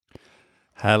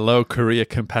Hello, career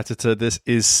competitor. This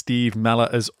is Steve Meller,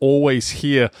 as always,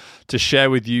 here to share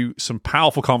with you some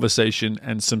powerful conversation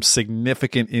and some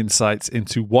significant insights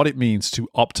into what it means to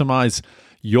optimize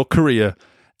your career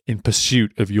in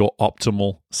pursuit of your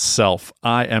optimal self.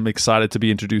 I am excited to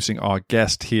be introducing our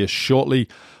guest here shortly.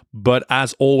 But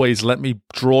as always, let me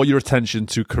draw your attention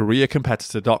to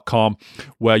careercompetitor.com,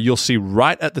 where you'll see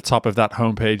right at the top of that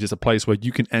homepage is a place where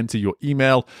you can enter your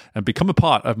email and become a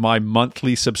part of my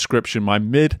monthly subscription, my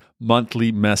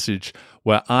mid-monthly message,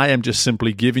 where I am just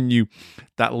simply giving you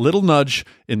that little nudge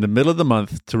in the middle of the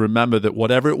month to remember that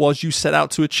whatever it was you set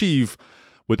out to achieve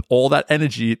with all that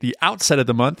energy at the outset of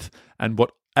the month and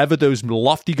whatever those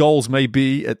lofty goals may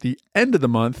be at the end of the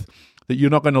month, that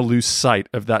you're not going to lose sight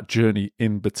of that journey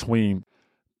in between.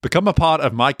 Become a part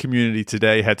of my community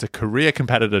today. Head to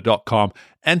careercompetitor.com,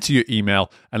 enter your email,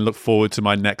 and look forward to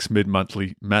my next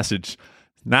mid-monthly message.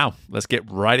 Now, let's get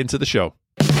right into the show.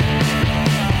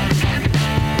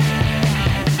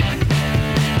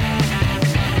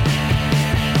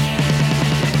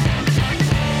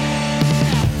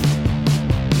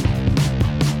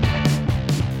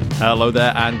 Hello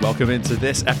there, and welcome into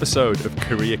this episode of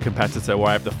Career Competitor, where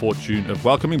I have the fortune of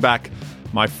welcoming back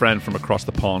my friend from across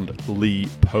the pond, Lee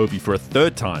Povey, for a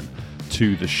third time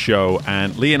to the show.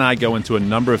 And Lee and I go into a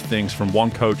number of things from one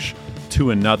coach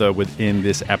to another within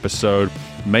this episode,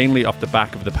 mainly off the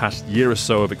back of the past year or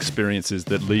so of experiences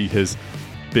that Lee has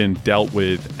been dealt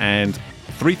with. And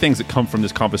three things that come from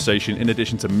this conversation, in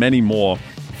addition to many more.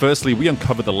 Firstly, we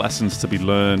uncover the lessons to be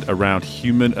learned around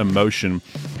human emotion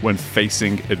when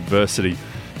facing adversity.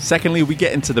 Secondly, we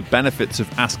get into the benefits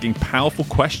of asking powerful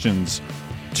questions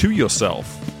to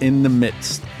yourself in the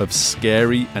midst of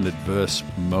scary and adverse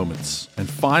moments. And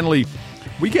finally,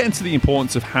 we get into the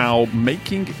importance of how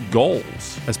making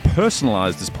goals as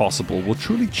personalized as possible will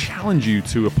truly challenge you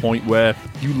to a point where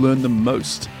you learn the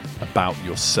most about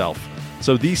yourself.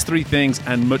 So these three things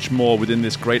and much more within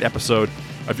this great episode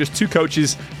of just two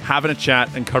coaches having a chat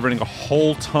and covering a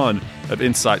whole ton of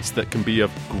insights that can be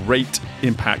of great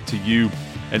impact to you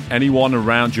and anyone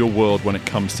around your world when it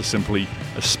comes to simply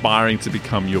aspiring to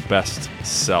become your best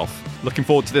self. Looking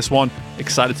forward to this one.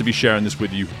 Excited to be sharing this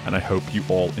with you, and I hope you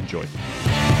all enjoy.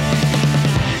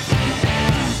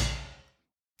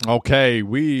 Okay,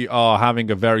 we are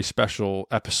having a very special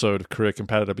episode of Career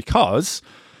Competitor because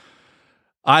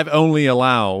I've only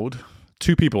allowed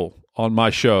two people on my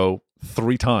show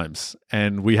 3 times,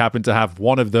 and we happen to have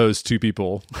one of those two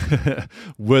people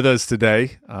with us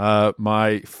today,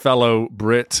 my fellow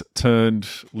Brit turned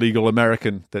legal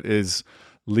American that is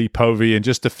Lee Povey. And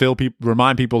just to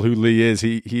remind people who Lee is,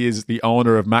 he is the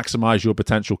owner of Maximize Your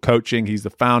Potential Coaching. He's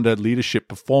the founder, leadership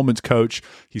performance coach.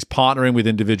 He's partnering with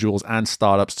individuals and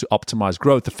startups to optimize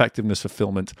growth, effectiveness,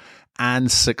 fulfillment,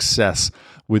 and success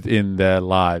within their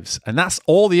lives. And that's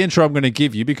all the intro I'm going to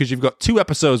give you, because you've got 2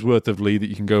 episodes worth of Lee that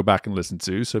you can go back and listen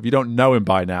to. So if you don't know him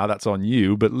by now, that's on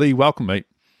you. But Lee, welcome, mate.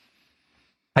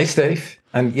 Hey, Steve.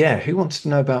 And yeah, who wants to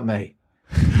know about me?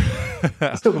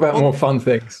 Let's talk about more fun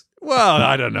things. Well,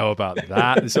 I don't know about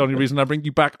that. It's the only reason I bring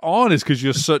you back on is because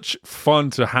you're such fun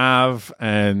to have,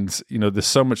 and there's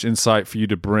so much insight for you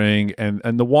to bring. And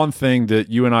the one thing that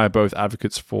you and I are both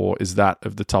advocates for is that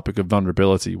of the topic of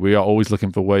vulnerability. We are always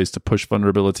looking for ways to push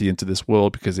vulnerability into this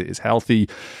world because it is healthy.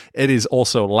 It is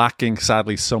also lacking,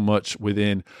 sadly, so much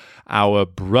within our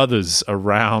brothers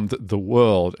around the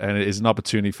world, and it is an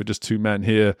opportunity for just 2 men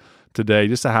here today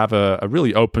just to have a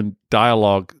really open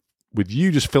dialogue with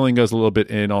you, just filling us a little bit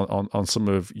in on some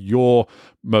of your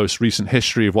most recent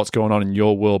history of what's going on in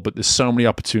your world. But there's so many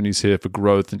opportunities here for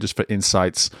growth and just for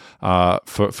insights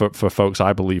for folks,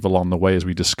 I believe, along the way as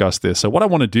we discuss this. So what I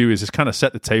want to do is just kind of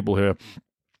set the table here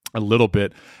a little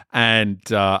bit and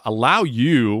allow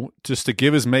you just to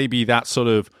give us maybe that sort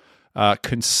of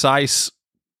concise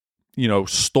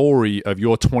story of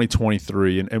your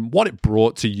 2023 and what it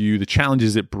brought to you, the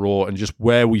challenges it brought, and just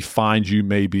where we find you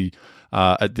maybe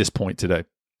at this point today.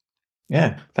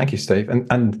 Yeah, thank you, Steve.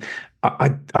 And I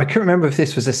couldn't remember if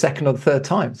this was the second or the third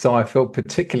time, so I feel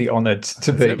particularly honoured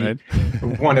to be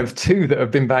one of 2 that have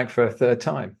been back for a third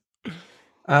time.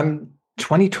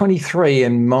 2023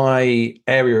 in my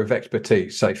area of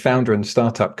expertise, so founder and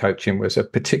startup coaching, was a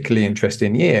particularly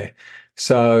interesting year.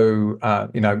 So,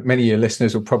 many of your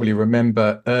listeners will probably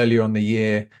remember earlier on the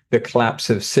year, the collapse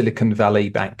of Silicon Valley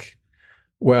Bank.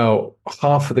 Well,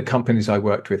 half of the companies I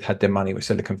worked with had their money with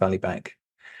Silicon Valley Bank.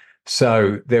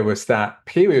 So there was that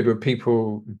period where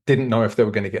people didn't know if they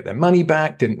were going to get their money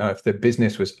back, didn't know if the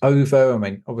business was over. I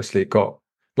mean, obviously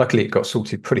luckily it got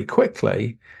sorted pretty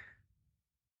quickly.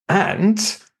 And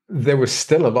there was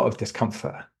still a lot of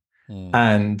discomfort.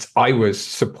 And I was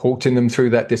supporting them through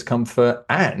that discomfort.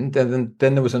 And then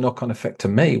there was a knock-on effect to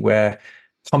me where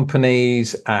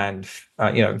companies and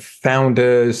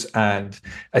founders and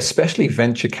especially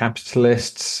venture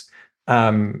capitalists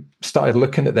started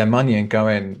looking at their money and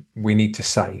going, we need to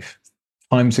save.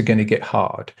 Times are going to get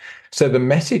hard. So the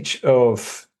message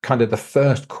of kind of the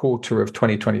first quarter of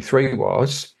 2023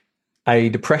 was a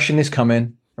depression is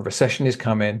coming, a recession is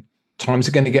coming, times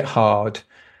are going to get hard.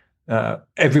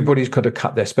 Everybody's got to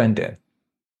cut their spending.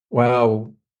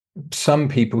 Well, some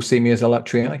people see me as a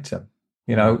luxury item.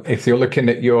 If you're looking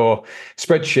at your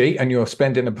spreadsheet and you're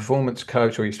spending a performance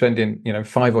coach, or you're spending,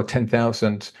 $5,000 or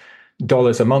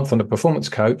 $10,000 a month on a performance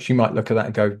coach, you might look at that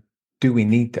and go, do we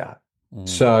need that?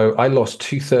 So I lost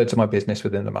 2/3 of my business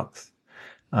within the month.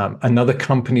 Another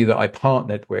company that I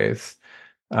partnered with,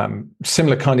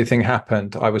 similar kind of thing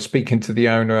happened. I was speaking to the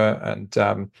owner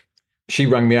and she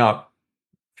rang me up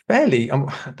fairly, I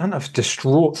don't know if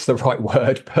distraught's the right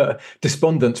word, but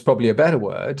despondent's probably a better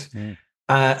word.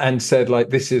 And said, like,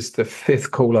 this is the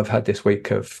 5th call I've had this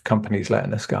week of companies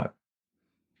letting us go.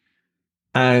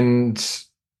 And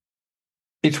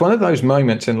it's one of those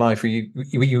moments in life where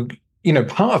you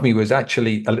part of me was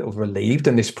actually a little relieved,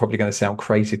 and this is probably going to sound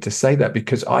crazy to say that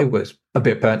because I was a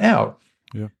bit burnt out.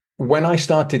 Yeah. When I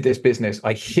started this business,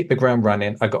 I hit the ground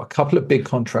running. I got a couple of big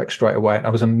contracts straight away, and I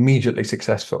was immediately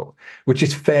successful, which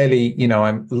is fairly,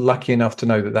 I'm lucky enough to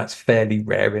know that that's fairly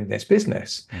rare in this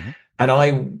business.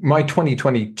 And my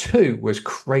 2022 was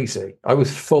crazy. I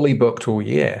was fully booked all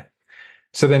year.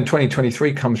 So then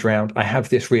 2023 comes around, I have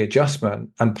this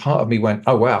readjustment, and part of me went,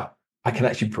 oh, wow, I can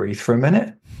actually breathe for a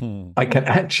minute. I can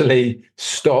actually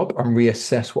stop and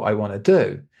reassess what I want to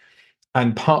do.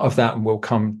 And part of that, and we'll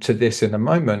come to this in a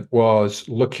moment, was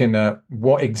looking at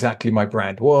what exactly my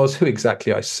brand was, who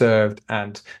exactly I served,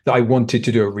 and that I wanted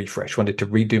to do a refresh, wanted to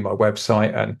redo my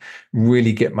website and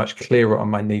really get much clearer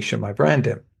on my niche and my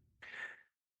branding.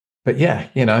 But yeah,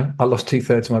 I lost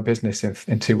 2/3 of my business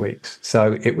in 2 weeks.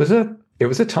 So it was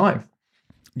a time.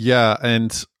 Yeah.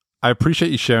 And I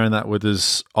appreciate you sharing that with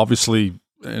us. Obviously,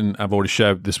 and I've already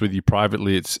shared this with you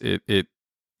privately,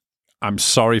 I'm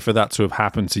sorry for that to have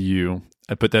happened to you.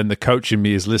 But then the coach in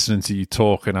me is listening to you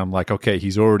talk, and I'm like, okay,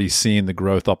 he's already seeing the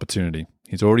growth opportunity.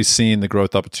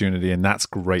 And that's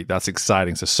great. That's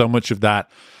exciting. So much of that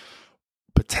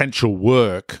potential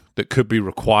work that could be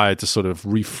required to sort of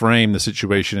reframe the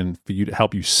situation and for you to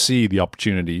help you see the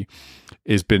opportunity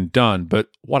has been done. But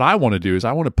what I want to do is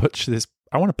I want to push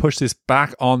this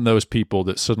back on those people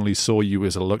that suddenly saw you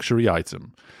as a luxury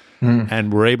item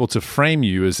and were able to frame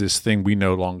you as this thing we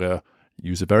no longer,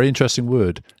 use a very interesting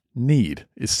word, need.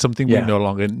 It's something we no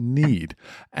longer need.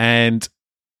 And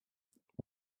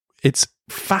it's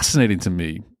fascinating to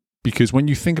me because when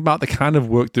you think about the kind of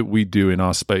work that we do in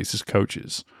our space as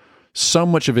coaches, so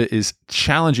much of it is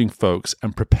challenging folks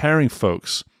and preparing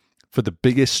folks for the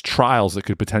biggest trials that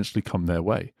could potentially come their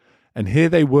way. And here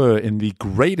they were in the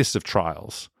greatest of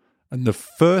trials. And the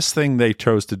first thing they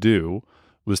chose to do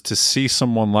was to see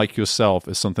someone like yourself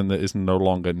as something that is no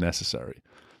longer necessary.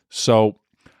 So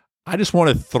I just want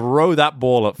to throw that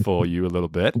ball up for you a little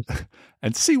bit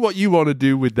and see what you want to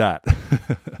do with that.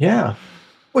 Yeah.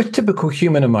 Well, typical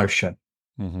human emotion.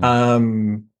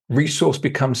 Resource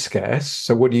becomes scarce.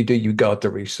 So what do? You guard the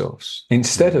resource.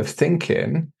 Instead of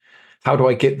thinking, how do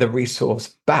I get the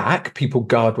resource back? People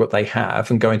guard what they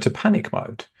have and go into panic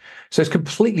mode. So it's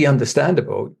completely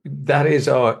understandable. That is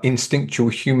our instinctual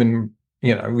human,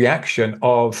 reaction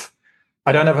of,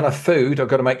 I don't have enough food. I've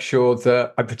got to make sure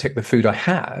that I protect the food I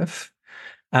have.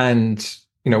 And,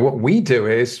 what we do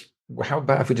is, well, how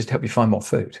about if we just help you find more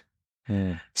food?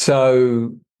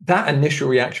 So that initial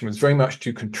reaction was very much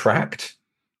to contract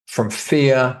from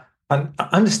fear. And I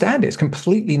understand it's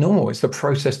completely normal. It's the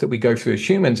process that we go through as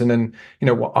humans. And then,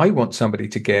 what I want somebody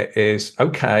to get is,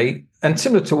 okay, and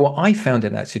similar to what I found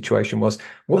in that situation was,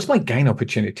 what's my gain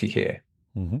opportunity here?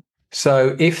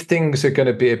 So if things are going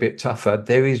to be a bit tougher,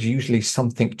 there is usually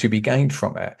something to be gained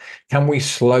from it. Can we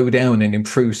slow down and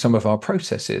improve some of our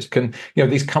processes? Can,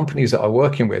 these companies that I'm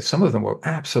working with, some of them were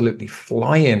absolutely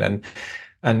flying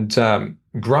and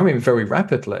growing very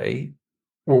rapidly.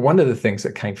 Well, one of the things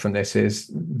that came from this is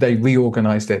they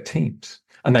reorganized their teams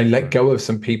and they let go of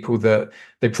some people that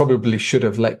they probably should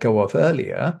have let go of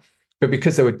earlier. But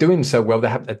because they were doing so well, they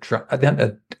haven't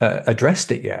addressed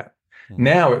it yet.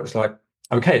 Now it was like,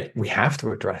 okay, we have to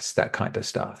address that kind of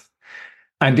stuff.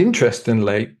 And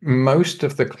interestingly, most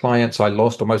of the clients I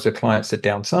lost or most of the clients that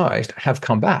downsized have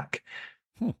come back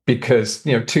because,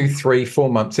 2, 3, 4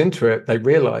 months into it, they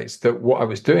realized that what I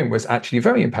was doing was actually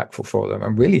very impactful for them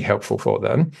and really helpful for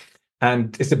them.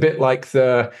 And it's a bit like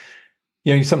the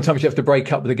sometimes you have to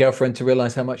break up with a girlfriend to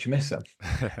realize how much you miss them.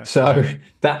 So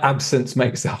that absence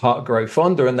makes the heart grow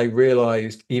fonder, and they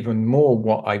realized even more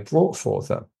what I brought for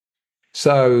them.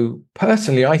 So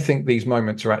personally, I think these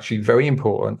moments are actually very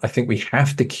important. I think we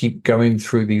have to keep going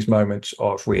through these moments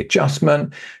of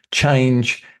readjustment,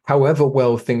 change, however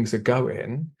well things are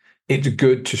going. It's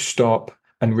good to stop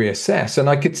and reassess. And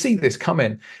I could see this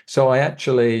coming. So I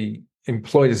actually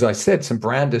employed, as I said, some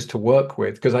branders to work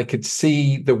with because I could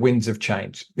see the winds of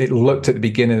change. It looked at the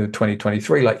beginning of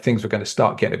 2023 like things were going to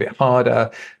start getting a bit harder,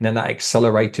 and then that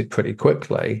accelerated pretty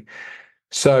quickly.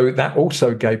 So that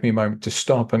also gave me a moment to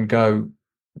stop and go,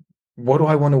 what do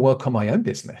I want to work on my own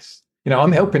business?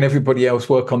 I'm helping everybody else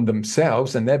work on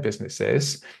themselves and their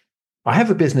businesses. I have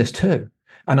a business too.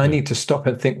 And I need to stop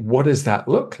and think, what does that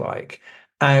look like?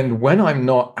 And when I'm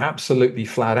not absolutely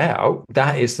flat out,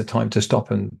 that is the time to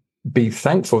stop and be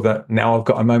thankful that now I've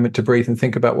got a moment to breathe and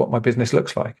think about what my business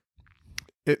looks like.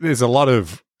 There's a lot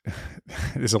of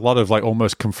like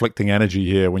almost conflicting energy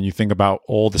here when you think about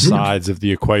all the sides of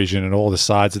the equation and all the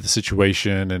sides of the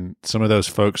situation, and some of those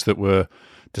folks that were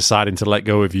deciding to let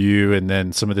go of you, and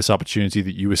then some of this opportunity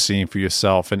that you were seeing for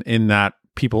yourself. And in that,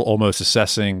 people almost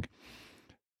assessing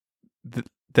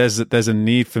there's a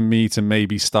need for me to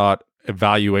maybe start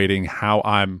evaluating how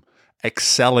I'm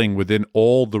excelling within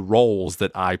all the roles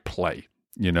that I play,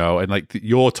 and like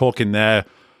you're talking there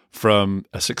from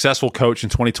a successful coach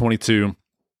in 2022,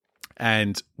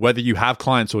 and whether you have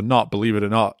clients or not, believe it or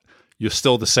not, you're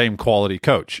still the same quality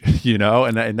coach,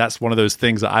 and that's one of those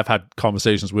things that I've had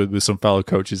conversations with some fellow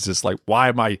coaches. It's like, why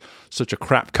am I such a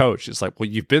crap coach? It's like, well,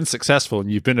 you've been successful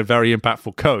and you've been a very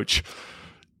impactful coach.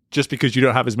 Just because you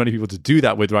don't have as many people to do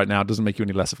that with right now doesn't make you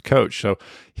any less of a coach. So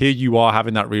here you are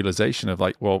having that realization of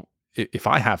like, well, if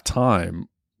I have time,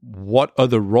 what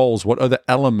other roles, what other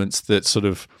elements that sort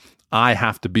of I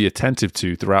have to be attentive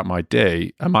to throughout my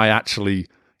day am I actually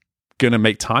going to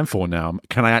make time for now?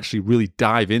 Can I actually really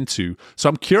dive into? So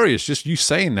I'm curious, just you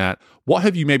saying that, what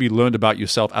have you maybe learned about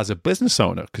yourself as a business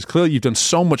owner? Because clearly you've done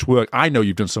so much work. I know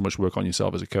you've done so much work on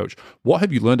yourself as a coach. What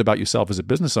have you learned about yourself as a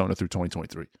business owner through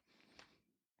 2023?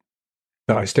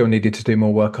 That I still needed to do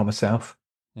more work on myself.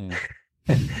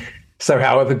 So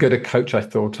however good a coach I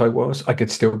thought I was, I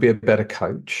could still be a better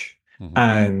coach.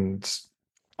 And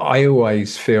I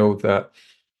always feel that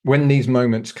when these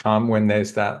moments come, when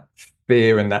there's that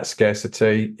fear and that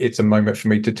scarcity, it's a moment for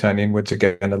me to turn inwards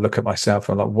again and look at myself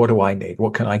and like, what do I need?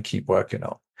 What can I keep working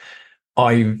on?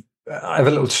 I have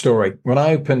a little story. When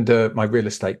I opened my real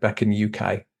estate back in the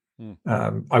UK,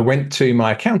 I went to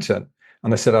my accountant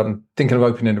and I said, I'm thinking of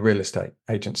opening a real estate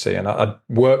agency. And I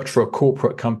worked for a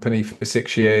corporate company for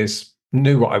 6 years,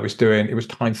 knew what I was doing. It was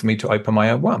time for me to open my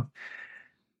own one.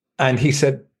 And he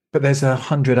said, but there's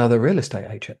 100 other real estate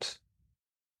agents.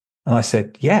 And I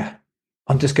said, yeah,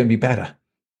 I'm just going to be better.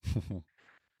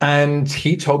 And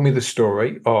he told me the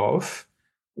story of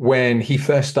when he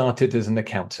first started as an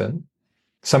accountant,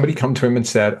 somebody come to him and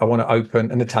said, I want to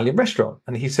open an Italian restaurant.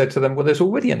 And he said to them, well, there's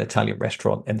already an Italian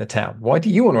restaurant in the town. Why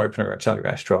do you want to open an Italian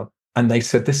restaurant? And they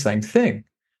said the same thing.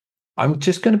 I'm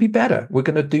just going to be better. We're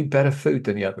going to do better food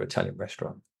than the other Italian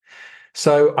restaurant.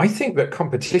 So I think that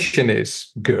competition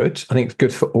is good. I think it's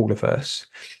good for all of us.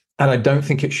 And I don't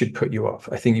think it should put you off.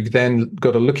 I think you've then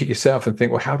got to look at yourself and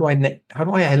think, well, how do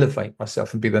I elevate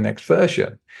myself and be the next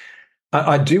version?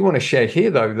 I do want to share here,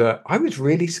 though, that I was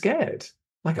really scared.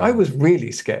 Like I was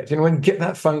really scared. When you get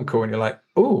that phone call and you're like,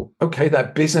 oh, okay,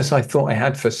 that business I thought I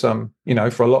had for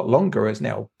for a lot longer is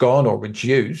now gone or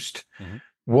reduced.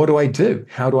 What do I do?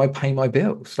 How do I pay my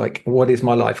bills? Like, what is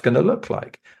my life going to look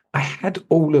like? I had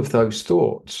all of those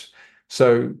thoughts.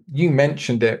 So you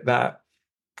mentioned it, that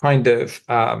kind of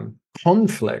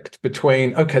conflict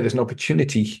between, okay, there's an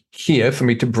opportunity here for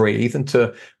me to breathe and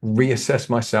to reassess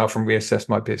myself and reassess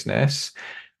my business.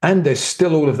 And there's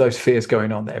still all of those fears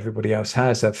going on that everybody else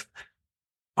has of,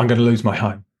 I'm going to lose my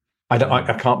home.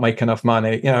 I can't make enough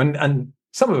money, and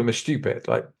some of them are stupid.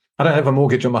 Like, I don't have a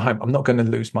mortgage on my home. I'm not going to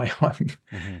lose my home.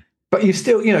 But you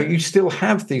still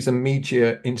have these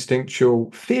immediate instinctual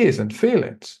fears and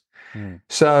feelings.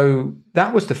 So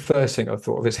that was the first thing I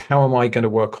thought of, is how am I going to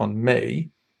work on me?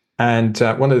 And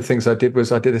one of the things I did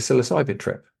was I did a psilocybin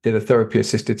trip, did a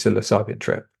therapy-assisted psilocybin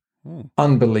trip.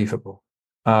 Unbelievable.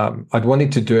 I'd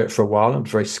wanted to do it for a while. I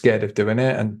was very scared of doing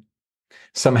it. And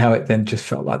somehow it then just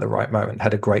felt like the right moment,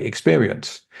 had a great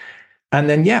experience. And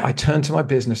then, I turned to my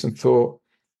business and thought,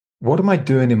 what am I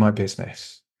doing in my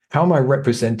business? How am I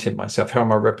representing myself? How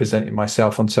am I representing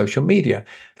myself on social media?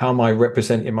 How am I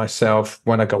representing myself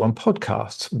when I go on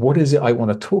podcasts? What is it I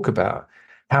want to talk about?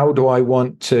 How do I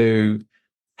want to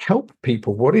help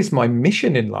people? What is my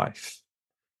mission in life?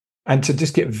 and to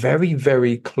just get very,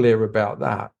 very clear about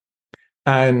that.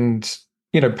 And,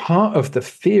 part of the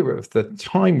fear of the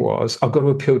time was I've got to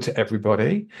appeal to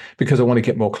everybody because I want to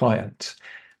get more clients.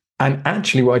 And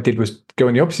actually, what I did was go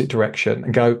in the opposite direction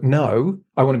and go, no,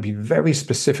 I want to be very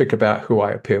specific about who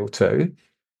I appeal to.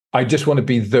 I just want to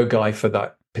be the guy for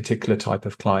that particular type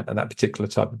of client and that particular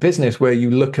type of business, where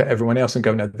you look at everyone else and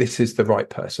go, no, this is the right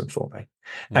person for me.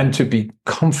 Mm-hmm. And to be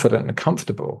confident and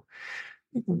comfortable.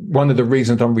 One of the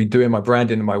reasons I'm redoing my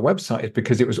branding and my website is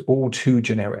because it was all too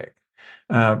generic.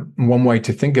 One way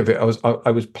to think of it, I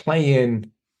was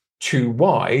playing too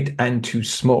wide and too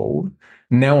small.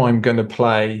 Now I'm going to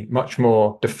play much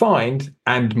more defined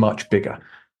and much bigger.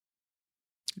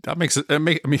 That makes it. For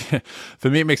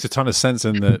me, it makes a ton of sense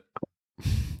in that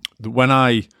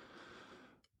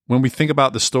when we think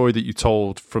about the story that you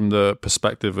told from the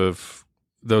perspective of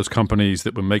those companies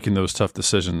that were making those tough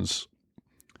decisions,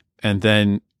 and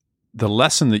then the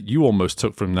lesson that you almost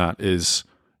took from that is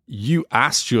you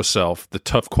asked yourself the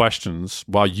tough questions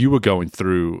while you were going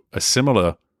through a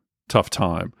similar tough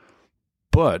time.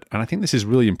 But, and I think this is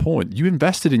really important, you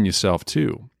invested in yourself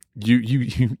too.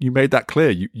 You made that clear.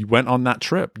 You went on that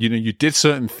trip. You did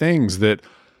certain things that,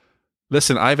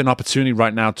 listen, I have an opportunity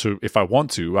right now to, if I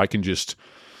want to, I can just,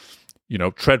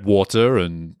 tread water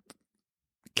and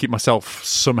keep myself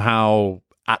somehow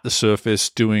at the surface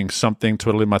doing something,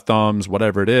 twiddling my thumbs,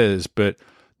 whatever it is. But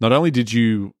not only did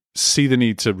you see the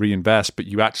need to reinvest, but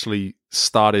you actually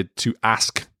started to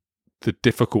ask the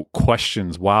difficult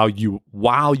questions while you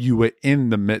were in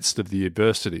the midst of the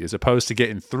adversity, as opposed to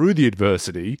getting through the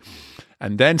adversity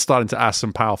and then starting to ask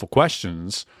some powerful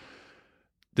questions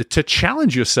to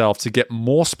challenge yourself to get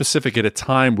more specific at a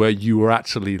time where you were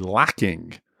actually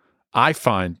lacking. I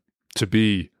find to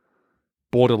be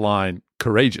borderline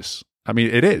courageous. I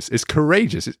mean, it is. It's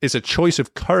courageous. It's a choice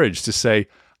of courage to say,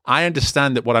 I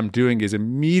understand that what I'm doing is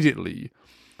immediately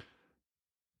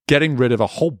getting rid of a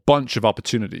whole bunch of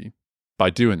opportunity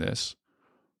by doing this,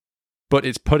 but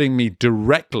it's putting me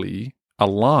directly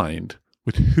aligned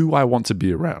with who I want to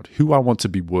be around, who I want to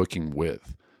be working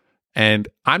with. And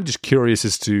I'm just curious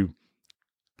as to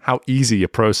how easy a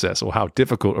process or how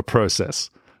difficult a process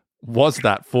was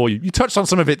that for you. You touched on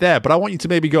some of it there, but I want you to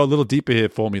maybe go a little deeper here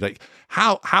for me. Like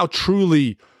how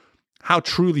truly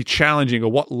challenging,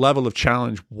 or what level of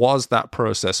challenge was that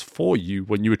process for you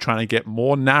when you were trying to get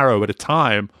more narrow at a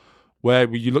time where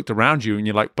you looked around you and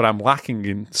you're like, but I'm lacking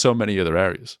in so many other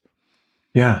areas?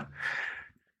 Yeah.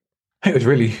 It was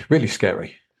really, really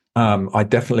scary. I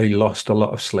definitely lost a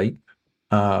lot of sleep.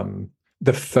 One of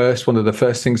the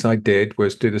first things I did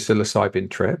was do the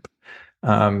psilocybin trip.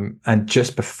 And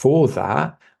just before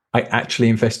that, I actually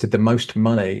invested the most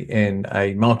money in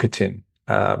a marketing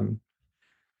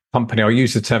company. I'll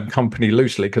use the term company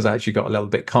loosely because I actually got a little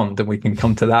bit conned, and we can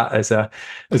come to that as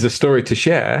a story to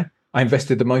share. I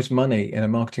invested the most money in a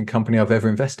marketing company I've ever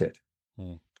invested.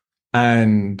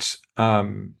 And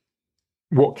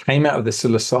what came out of the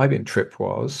psilocybin trip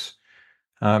was,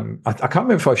 I can't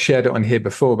remember if I've shared it on here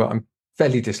before, but I'm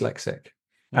fairly dyslexic.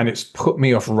 And it's put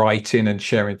me off writing and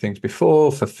sharing things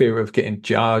before for fear of getting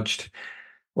judged.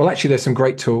 Well, actually, there's some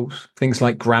great tools, things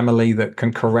like Grammarly that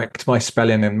can correct my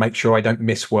spelling and make sure I don't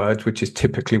miss words, which is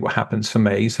typically what happens for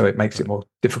me. So it makes it more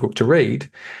difficult to read.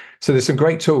 So there's some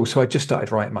great tools. So I just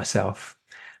started writing myself.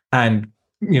 And,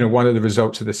 one of the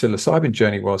results of the psilocybin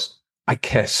journey was I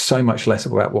care so much less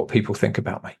about what people think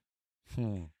about me.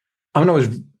 I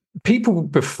mean, people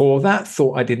before that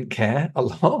thought I didn't care a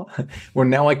lot. Well,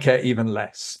 now I care even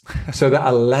less. So that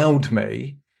allowed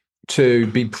me to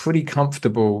be pretty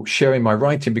comfortable sharing my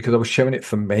writing because I was sharing it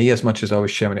for me as much as I was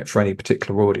sharing it for any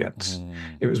particular audience.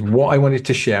 It was what I wanted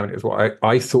to share, and it was what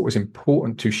I thought was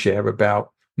important to share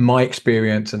about my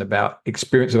experience and about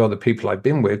experience of other people I've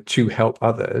been with to help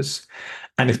others.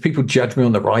 And if people judge me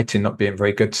on the writing not being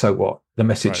very good, so what? The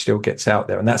message still gets out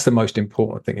there. And that's the most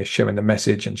important thing, is sharing the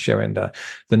message and sharing the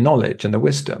knowledge and the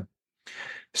wisdom.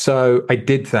 So I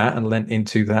did that and lent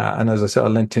into that. And as I said, I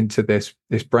lent into this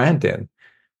branding.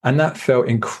 And that felt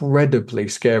incredibly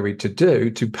scary to do,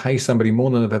 to pay somebody more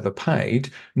than I've ever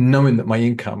paid, knowing that my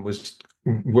income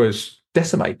was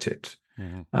decimated.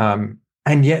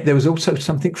 And yet there was also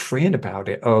something freeing about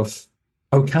it of,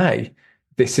 okay,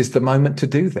 this is the moment to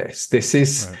do this. This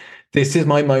is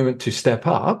my moment to step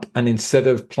up. And instead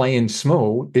of playing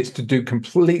small, it's to do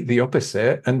completely the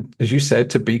opposite. And as you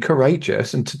said, to be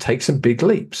courageous and to take some big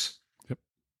leaps.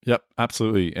 Yep,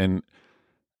 absolutely. And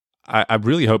I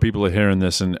really hope people are hearing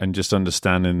this and just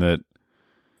understanding that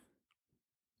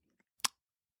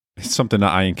it's something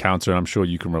that I encounter, and I'm sure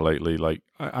you can relate, Lee. Like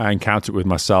I encounter it with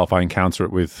myself. I encounter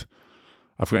it with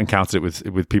I've encountered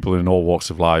it with people in all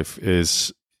walks of life,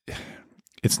 is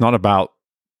it's not about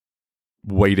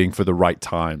waiting for the right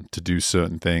time to do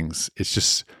certain things.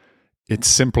 It's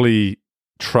simply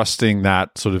trusting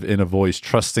that sort of inner voice,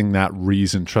 trusting that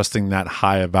reason, trusting that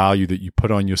higher value that you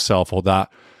put on yourself, or that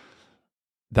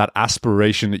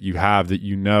aspiration that you have, that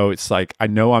it's like, I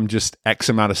know I'm just X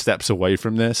amount of steps away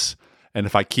from this. And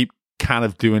if I keep kind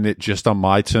of doing it just on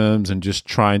my terms and just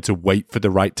trying to wait for the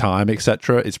right time,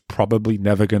 etc., it's probably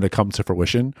never going to come to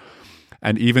fruition.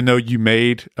 And even though you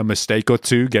made a mistake or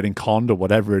two getting conned or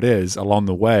whatever it is along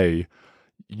the way,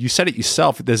 you said it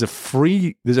yourself, there's a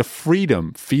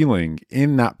freedom feeling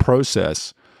in that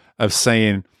process of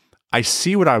saying, I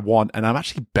see what I want and I'm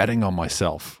actually betting on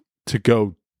myself to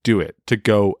go do it, to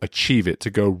go achieve it,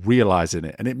 to go realize in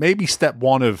it. And it may be step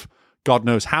one of God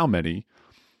knows how many,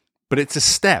 but it's a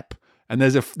step. And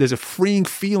there's a freeing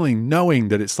feeling knowing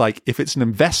that it's like, if it's an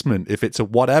investment, if it's a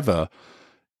whatever,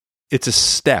 it's a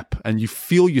step, and you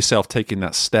feel yourself taking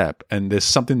that step, and there's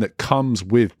something that comes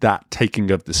with that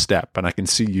taking of the step. And I can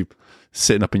see you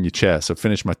sitting up in your chair. So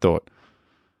finish my thought.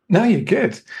 No, you're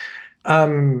good.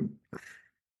 Where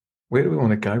do we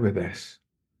want to go with this?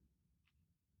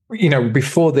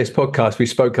 Before this podcast, we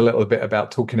spoke a little bit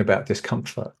about talking about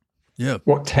discomfort. Yeah.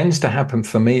 What tends to happen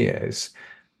for me is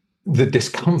the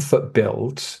discomfort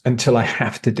builds until I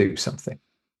have to do something.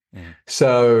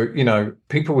 So,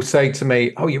 people will say to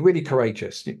me, oh, you're really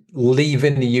courageous.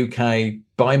 Leaving the UK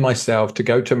by myself to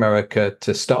go to America,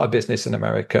 to start a business in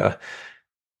America.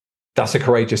 That's a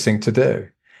courageous thing to do.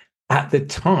 At the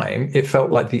time, it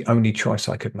felt like the only choice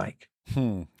I could make.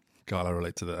 God, I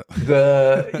relate to that.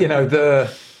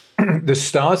 The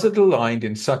stars had aligned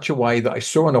in such a way that I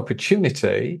saw an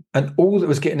opportunity, and all that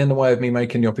was getting in the way of me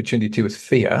making the opportunity was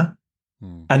fear.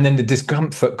 And then the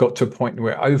discomfort got to a point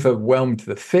where it overwhelmed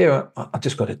the fear. I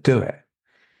just got to do it.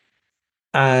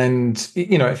 And,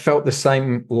 it felt the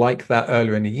same like that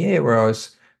earlier in the year, where I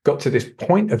got to this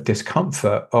point of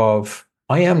discomfort of,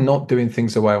 I am not doing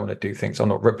things the way I want to do things. I'm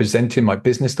not representing my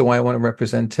business the way I want to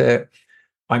represent it.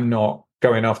 I'm not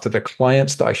going after the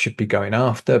clients that I should be going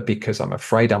after because I'm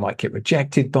afraid I might get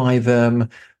rejected by them,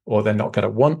 or they're not going to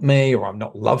want me, or I'm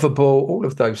not lovable. All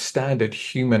of those standard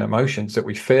human emotions that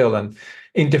we feel, and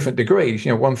in different degrees.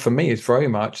 One for me is very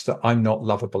much that I'm not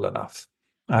lovable enough.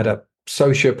 I had a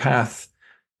sociopath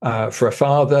for a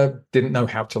father, didn't know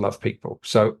how to love people.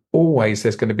 So always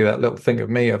there's going to be that little thing of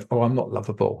me of, oh, I'm not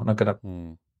lovable, and I'm going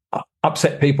to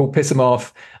upset people, piss them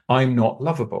off. I'm not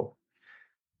lovable.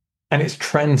 And it's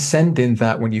transcending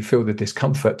that when you feel the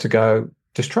discomfort to go,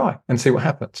 just try and see what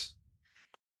happens.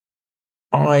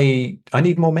 I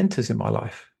need more mentors in my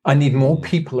life. I need more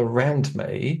people around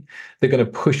me that are going to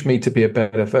push me to be a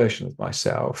better version of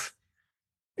myself,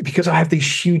 because I have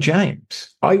these huge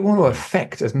aims. I want to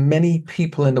affect as many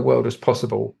people in the world as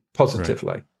possible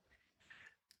positively.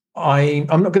 Right.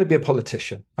 I'm not going to be a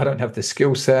politician. I don't have the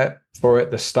skill set for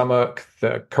it, the stomach,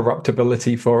 the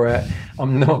corruptibility for it.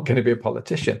 I'm not going to be a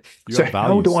politician. You have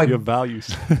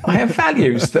values. I have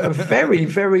values that are very,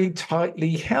 very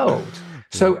tightly held.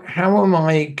 So how am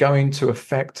I going to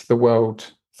affect the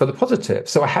world for the positive?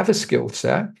 So I have a skill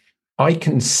set. I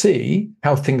can see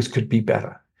how things could be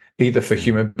better, either for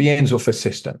human beings or for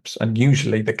systems, and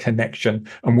usually the connection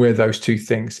and where those two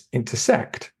things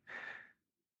intersect.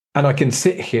 And I can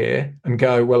sit here and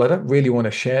go, well, I don't really want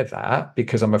to share that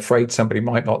because I'm afraid somebody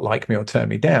might not like me or turn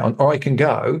me down. Or I can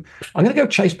go, I'm going to go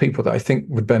chase people that I think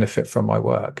would benefit from my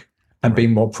work and be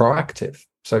more proactive.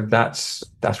 So that's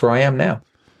where I am now.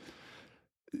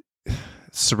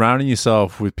 Surrounding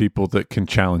yourself with people that can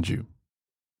challenge you.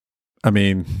 I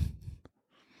mean,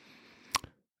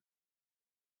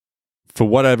 for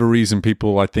whatever reason,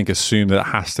 people, I think, assume that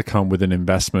it has to come with an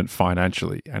investment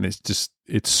financially. And it's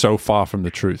so far from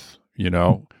the truth,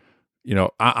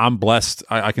 I'm blessed.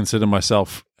 I consider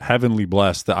myself heavenly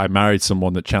blessed that I married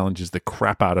someone that challenges the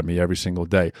crap out of me every single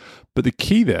day. But the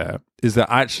key there is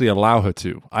that I actually allow her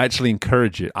to. I actually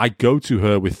encourage it. I go to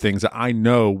her with things that I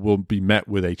know will be met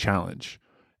with a challenge.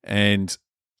 And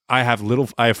I have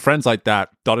friends like that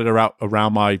dotted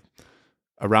around my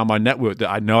network that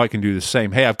I know I can do the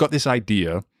same. Hey, I've got this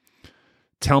idea.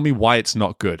 Tell me why it's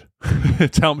not good.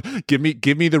 Give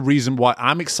me the reason why.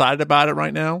 I'm excited about it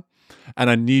right now,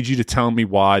 and I need you to tell me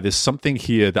why. There's something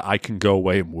here that I can go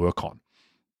away and work on.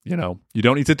 You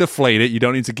don't need to deflate it. You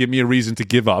don't need to give me a reason to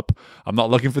give up. I'm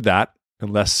not looking for that,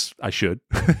 unless I should.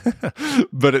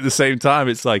 But at the same time,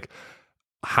 it's like,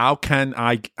 how can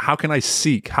I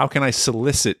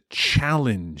solicit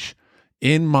challenge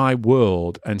in my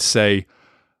world and say,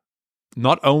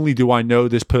 not only do I know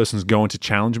this person's going to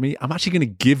challenge me, I'm actually going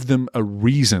to give them a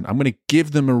reason. I'm going to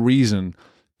give them a reason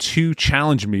to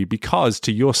challenge me because,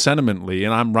 to your sentiment, Lee,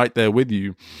 and I'm right there with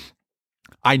you,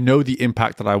 I know the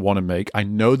impact that I want to make. I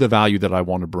know the value that I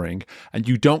want to bring. And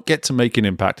you don't get to make an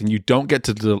impact and you don't get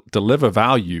to deliver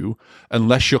value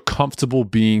unless you're comfortable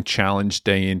being challenged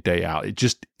day in, day out.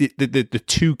 The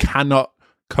two cannot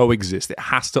coexist. It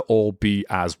has to all be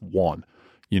as one.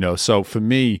 So for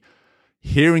me,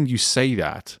 hearing you say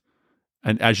that,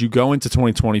 and as you go into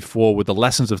 2024 with the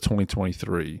lessons of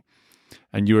 2023,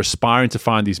 and you're aspiring to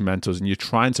find these mentors and you're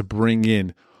trying to bring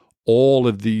in all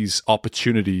of these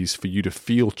opportunities for you to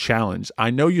feel challenged.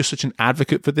 I know you're such an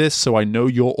advocate for this, so I know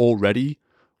you're already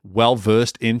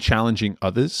well-versed in challenging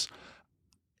others.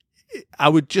 I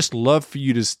would just love for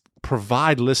you to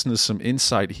provide listeners some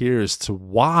insight here as to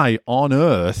why on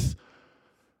earth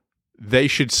they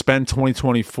should spend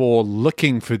 2024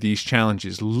 looking for these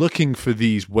challenges, looking for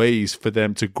these ways for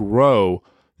them to grow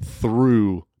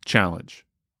through challenge.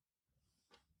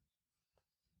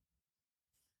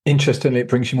 Interestingly, it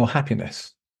brings you more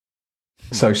happiness.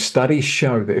 So studies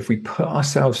show that if we put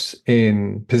ourselves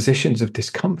in positions of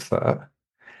discomfort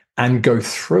and go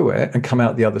through it and come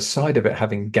out the other side of it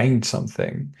having gained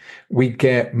something, we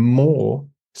get more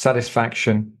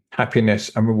satisfaction, happiness,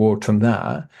 and reward from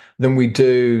that than we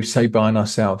do, say, buying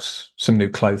ourselves some new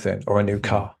clothing or a new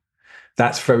car.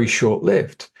 That's very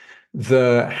short-lived.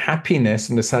 The happiness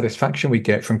and the satisfaction we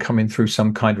get from coming through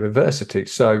some kind of adversity.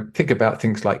 So think about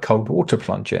things like cold water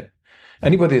plunging.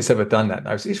 Anybody that's ever done that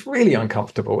knows it's really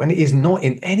uncomfortable and it is not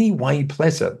in any way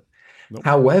pleasant. Nope.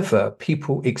 However,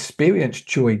 people experience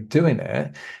joy doing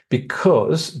it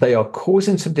because they are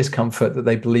causing some discomfort that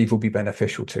they believe will be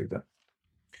beneficial to them.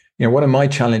 One of my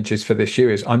challenges for this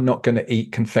year is I'm not going to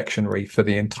eat confectionery for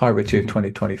the entirety of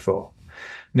 2024.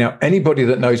 Now, anybody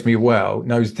that knows me well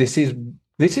knows this is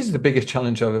the biggest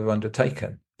challenge I've ever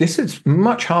undertaken. This is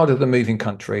much harder than moving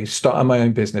countries, starting my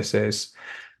own businesses,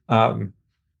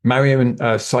 marrying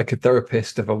a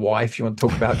psychotherapist of a wife. You want to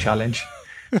talk about challenge?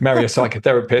 Marry a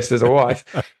psychotherapist as a wife.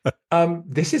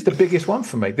 This is the biggest one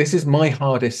for me. This is my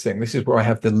hardest thing. This is where I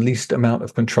have the least amount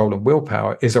of control and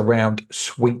willpower, is around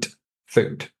sweet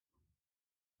food.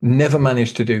 Never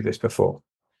managed to do this before.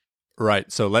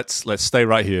 Right. So let's stay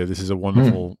right here. This is a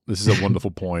wonderful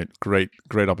point. Great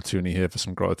opportunity here for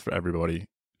some growth for everybody.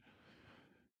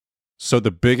 So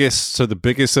the biggest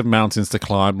of mountains to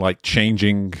climb, like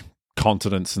changing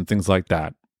continents and things like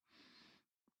that,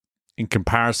 in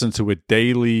comparison to a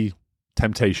daily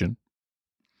temptation,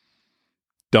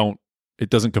 it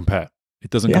doesn't compare. It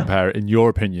doesn't compare, in your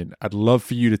opinion. I'd love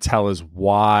for you to tell us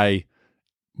why,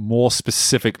 more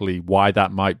specifically, why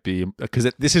that might be,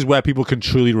 because this is where people can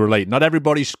truly relate. Not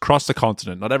everybody's crossed the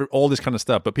continent, all this kind of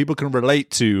stuff, but people can relate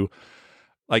to,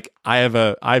 like, I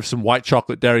have some white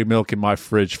chocolate dairy milk in my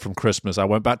fridge from Christmas. I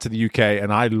went back to the UK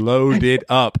and I loaded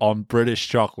up on British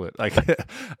chocolate,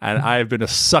 and I have been a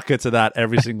sucker to that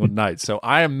every single night. So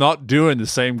I am not doing the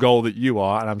same goal that you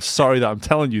are, and I'm sorry that I'm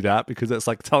telling you that, because it's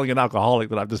like telling an alcoholic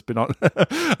that I've just been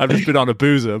on a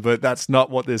boozer, but that's not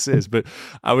what this is. But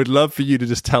I would love for you to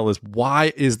just tell us,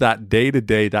 why is that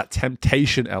day-to-day, that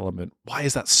temptation element, why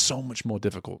is that so much more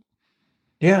difficult?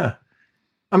 Yeah.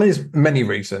 I mean, there's many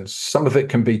reasons. Some of it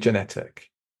can be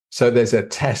genetic. So there's a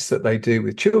test that they do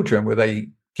with children where they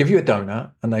give you a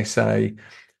donut and they say,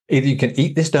 either you can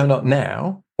eat this donut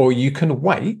now or you can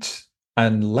wait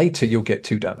and later you'll get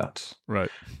 2 donuts. Right.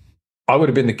 I would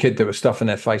have been the kid that was stuffing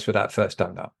their face with that first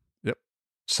donut. Yep.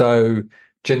 So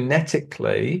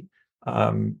genetically,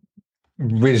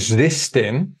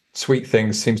 resisting sweet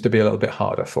things seems to be a little bit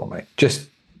harder for me. Just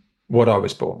what I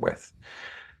was born with.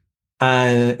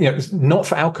 And, it's not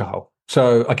for alcohol.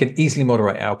 So I can easily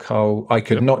moderate alcohol. I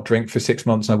could not drink for 6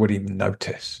 months and I wouldn't even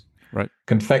notice. Right.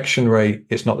 Confectionery,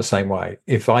 it's not the same way.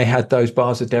 If I had those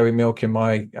bars of dairy milk in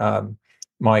my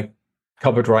my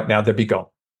cupboard right now, they'd be gone.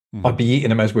 Mm-hmm. I'd be eating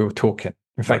them as we were talking.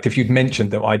 In fact, if you'd mentioned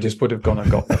them, I just would have gone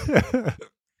and got them.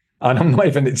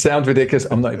 And it sounds ridiculous,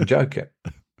 I'm not even joking.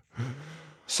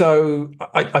 So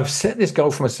I've set this goal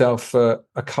for myself for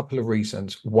a couple of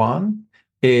reasons. One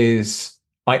is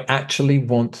I actually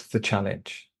want the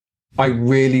challenge. I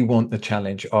really want the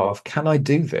challenge of, can I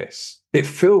do this? It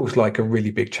feels like a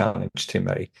really big challenge to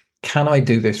me. Can I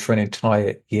do this for an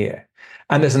entire year?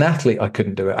 And as an athlete, I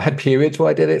couldn't do it. I had periods where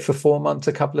I did it for 4 months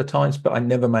a couple of times, but I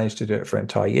never managed to do it for an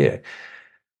entire year.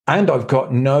 And I've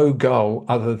got no goal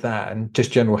other than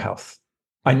just general health.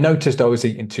 I noticed I was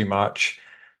eating too much.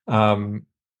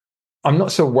 I'm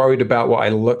not so worried about what I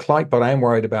look like, but I am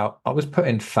worried about, I was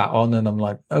putting fat on and I'm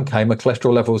like, okay, my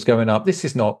cholesterol level is going up. This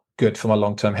is not good for my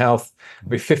long-term health. I'll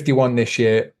be 51 this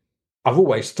year. I've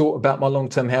always thought about my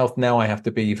long-term health. Now I have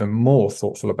to be even more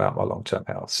thoughtful about my long-term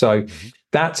health. So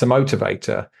that's a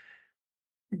motivator.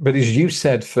 But as you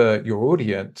said for your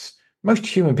audience, most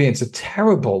human beings are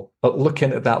terrible at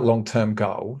looking at that long-term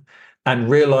goal and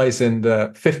realizing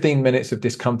that 15 minutes of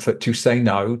discomfort to say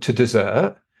no to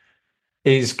dessert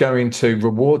is going to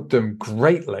reward them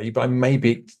greatly by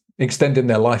maybe extending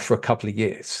their life for a couple of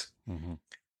years. Mm-hmm.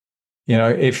 You know,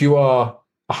 if you are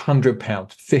 100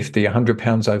 pounds, 50, 100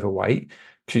 pounds overweight,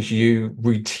 because you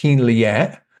routinely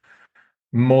ate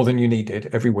more than you needed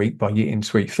every week by eating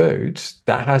sweet foods,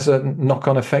 that has a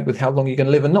knock-on effect with how long you're going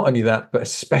to live. And not only that, but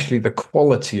especially the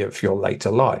quality of your later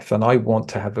life. And I want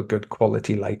to have a good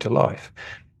quality later life.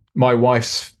 My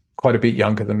wife's quite a bit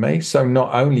younger than me. So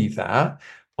not only that,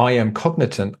 I am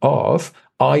cognizant of,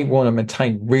 I want to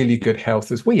maintain really good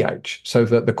health as we age so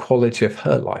that the quality of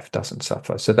her life doesn't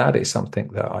suffer. So that is something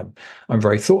that I'm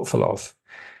very thoughtful of.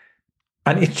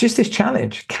 And it's just this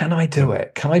challenge. Can I do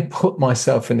it? Can I put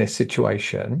myself in this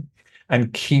situation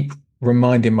and keep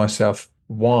reminding myself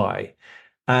why?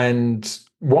 And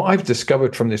what I've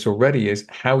discovered from this already is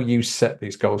how you set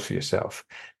these goals for yourself.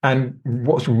 And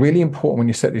what's really important when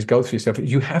you set these goals for yourself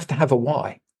is you have to have a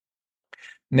why.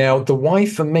 Now, the why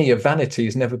for me of vanity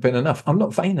has never been enough. I'm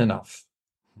not vain enough.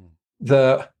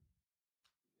 The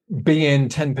being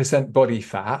 10% body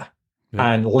fat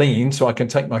and lean so I can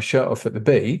take my shirt off at the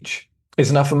beach is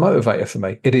enough a motivator for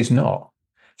me. It is not.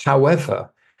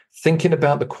 However, thinking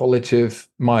about the quality of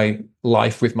my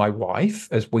life with my wife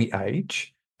as we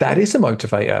age, that is a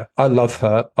motivator. I love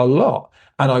her a lot.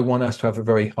 And I want us to have a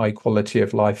very high quality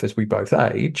of life as we both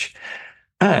age.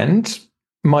 And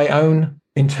my own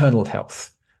internal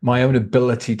health, my own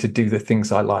ability to do the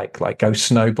things I like go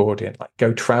snowboarding, like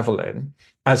go traveling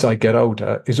as I get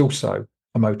older is also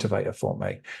a motivator for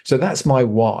me. So that's my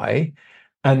why.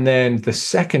 And then the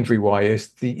secondary why is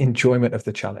the enjoyment of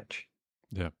the challenge.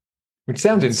 Yeah. Which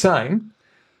sounds insane.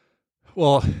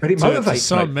 Well, but it motivates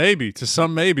to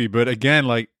some maybe. But again,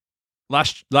 like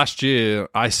last year,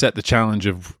 I set the challenge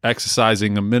of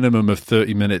exercising a minimum of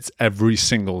 30 minutes every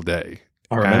single day.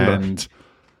 I remember. And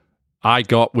I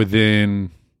got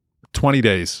within 20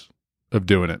 days of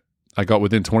doing it.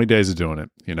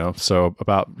 You know, so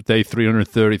about day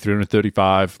 330,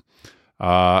 335.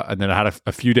 And then I had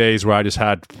a few days where I just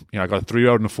had, I got a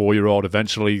 3-year-old and a 4-year-old.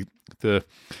 Eventually, the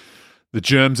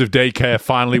germs of daycare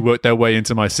finally worked their way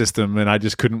into my system, and I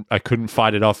couldn't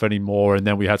fight it off anymore. And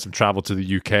then we had some travel to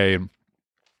the UK.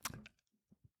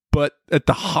 But at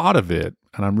the heart of it,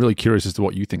 and I'm really curious as to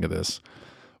what you think of this,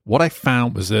 what I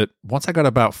found was that once I got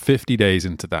about 50 days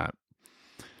into that,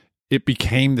 it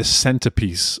became the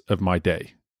centerpiece of my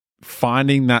day.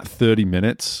 Finding that 30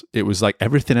 minutes, it was like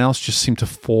everything else just seemed to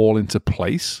fall into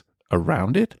place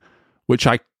around it, which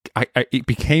it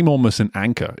became almost an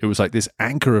anchor. It was like this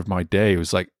anchor of my day. It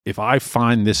was like, if I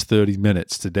find this 30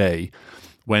 minutes today,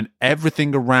 when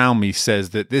everything around me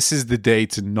says that this is the day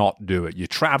to not do it. You're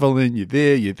traveling, you're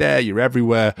there, you're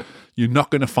everywhere. You're not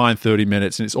going to find 30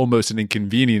 minutes, and it's almost an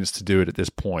inconvenience to do it at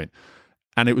this point.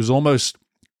 And it was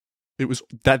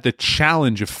that the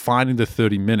challenge of finding the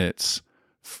 30 minutes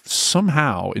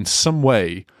somehow, in some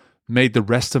way, made the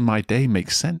rest of my day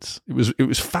make sense. It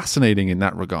was fascinating in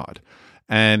that regard.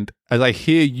 And as I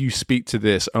hear you speak to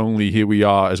this, only here we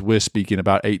are as we're speaking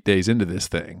about 8 days into this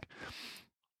thing,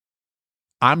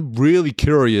 I'm really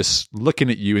curious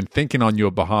looking at you and thinking on your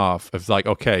behalf of like,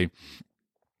 okay,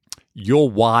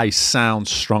 your why sounds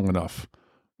strong enough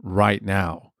right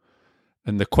now.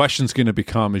 And the question's going to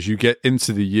become, as you get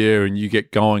into the year and you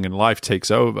get going and life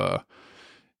takes over,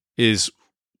 is,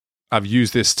 I've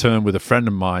used this term with a friend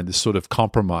of mine, this sort of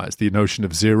compromise, the notion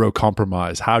of zero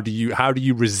compromise. How do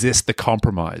you resist the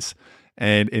compromise?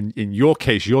 And in your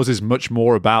case, yours is much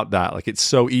more about that. Like, it's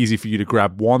so easy for you to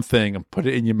grab one thing and put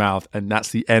it in your mouth, and that's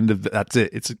the end of that's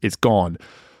it. It's gone.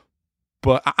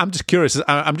 But I'm just curious.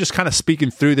 I'm just kind of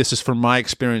speaking through this as from my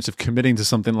experience of committing to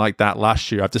something like that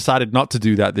last year. I've decided not to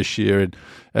do that this year, and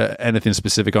anything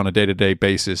specific on a day-to-day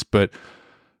basis. But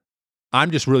I'm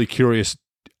just really curious.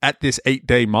 At this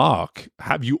 8-day mark,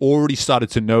 have you already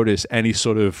started to notice any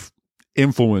sort of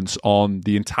influence on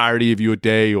the entirety of your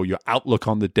day or your outlook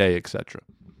on the day, etc.?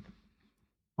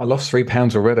 I lost 3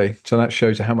 pounds already. So that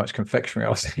shows you how much confectionery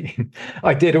I was eating.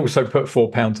 I did also put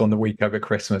 4 pounds on the week over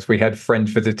Christmas. We had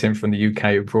friends visiting from the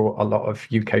UK who brought a lot of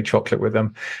UK chocolate with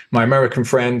them. My American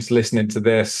friends listening to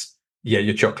this, yeah,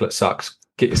 your chocolate sucks.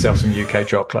 Get yourself some UK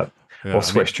chocolate or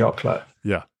Swiss chocolate.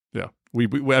 Yeah. We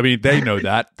I mean, they know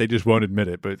that. They just won't admit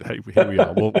it. But hey, here we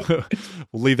are. We'll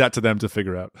leave that to them to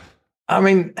figure out. I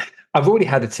mean, I've already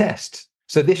had a test.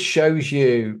 So this shows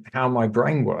you how my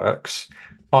brain works.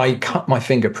 I cut my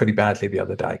finger pretty badly the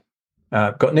other day.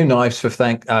 Got new knives for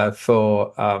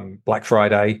Black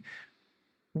Friday.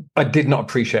 I did not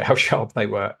appreciate how sharp they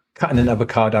were. Cutting an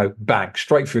avocado, bang,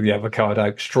 straight through the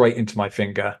avocado, straight into my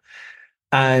finger.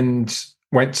 And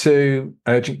went to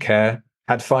urgent care,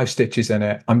 had 5 stitches in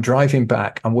it. I'm driving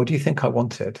back. And what do you think I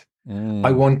wanted?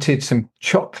 I wanted some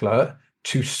chocolate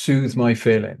to soothe my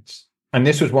feelings. And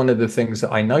this was one of the things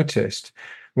that I noticed.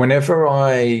 Whenever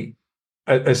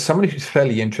as somebody who's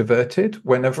fairly introverted,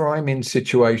 whenever I'm in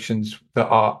situations that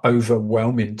are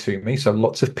overwhelming to me, so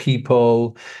lots of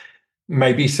people,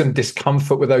 maybe some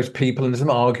discomfort with those people and some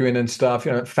arguing and stuff,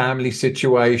 family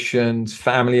situations,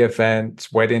 family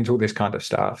events, weddings, all this kind of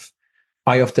stuff,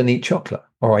 I often eat chocolate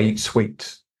or I eat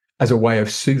sweets as a way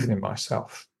of soothing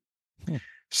myself.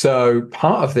 So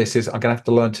part of this is I'm going to have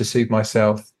to learn to soothe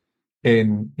myself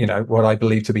in, what I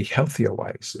believe to be healthier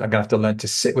ways. I'm going to have to learn to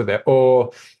sit with it.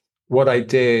 Or what I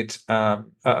did at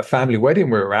a family wedding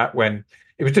we were at, when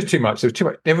it was just too much. There was too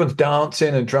much. Everyone's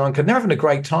dancing and drunk and they're having a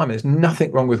great time. There's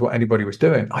nothing wrong with what anybody was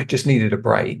doing. I just needed a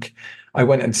break. I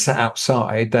went and sat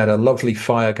outside. They had a lovely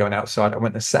fire going outside. I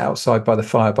went and sat outside by the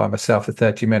fire by myself for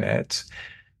 30 minutes.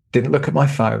 Didn't look at my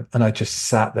phone, and I just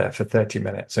sat there for 30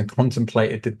 minutes and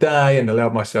contemplated the day and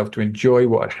allowed myself to enjoy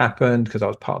what had happened, because I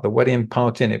was part of the wedding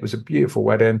party and it was a beautiful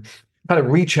wedding. Kind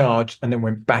of recharged and then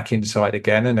went back inside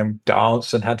again and then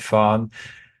danced and had fun,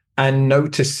 and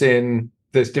noticing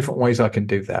there's different ways I can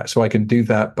do that. So I can do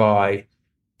that by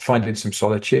finding some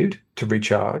solitude to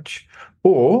recharge,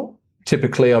 or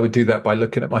typically I would do that by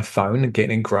looking at my phone and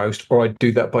getting engrossed, or I'd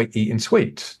do that by eating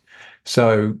sweets.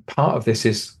 So part of this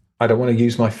is I don't want to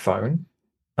use my phone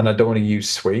and I don't want to use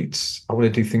sweets. I want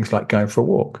to do things like going for a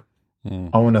walk.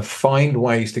 I want to find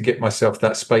ways to get myself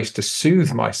that space to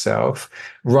soothe myself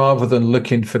rather than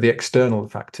looking for the external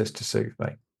factors to soothe me.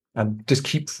 And just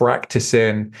keep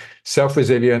practicing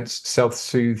self-resilience,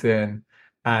 self-soothing,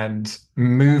 and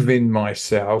moving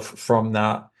myself from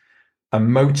that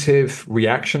emotive,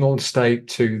 reactional state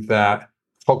to that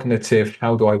cognitive,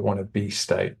 how do I want to be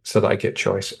state, so that I get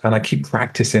choice. And I keep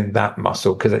practicing that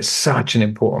muscle because it's such an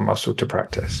important muscle to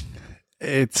practice.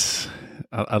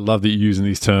 I love that you're using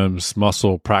these terms,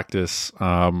 muscle, practice.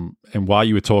 And while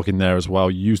you were talking there as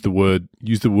well, you used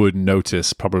the word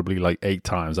notice probably like 8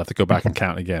 times. I have to go back and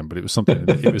count again, but it was something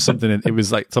like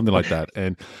that.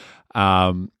 And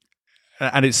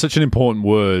it's such an important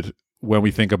word when we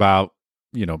think about,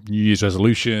 New Year's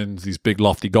resolutions, these big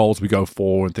lofty goals we go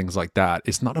for and things like that.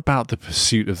 It's not about the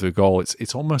pursuit of the goal.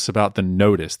 It's almost about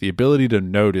the ability to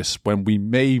notice when we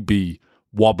may be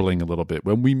wobbling a little bit,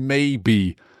 when we may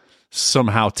be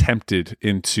somehow tempted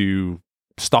into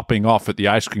stopping off at the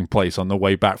ice cream place on the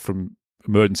way back from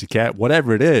emergency care,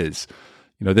 whatever it is.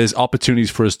 There's opportunities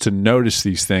for us to notice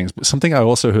these things. But something I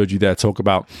also heard you there talk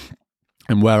about,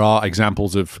 and where our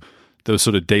examples of those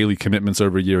sort of daily commitments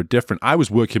over a year are different. I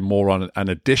was working more on an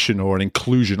addition or an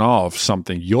inclusion of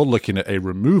something. You're looking at a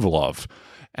removal of,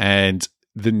 and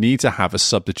the need to have a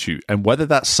substitute. And whether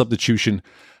that substitution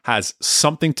has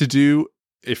something to do,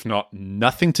 if not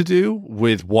nothing to do,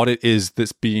 with what it is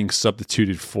that's being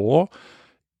substituted for.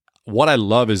 What I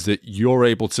love is that you're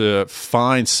able to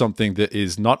find something that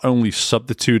is not only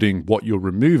substituting what you're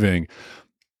removing,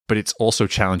 but it's also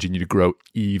challenging you to grow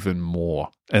even more.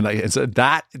 And so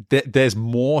there's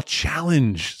more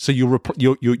challenge. So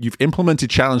you've implemented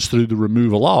challenge through the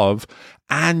removal of,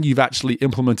 and you've actually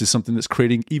implemented something that's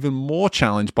creating even more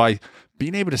challenge by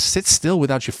being able to sit still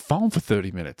without your phone for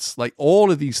 30 minutes. Like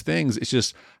all of these things, it's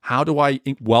just, how do I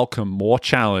welcome more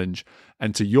challenge?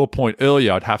 And to your point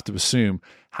earlier, I'd have to assume,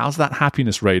 how's that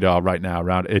happiness radar right now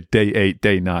around day 8,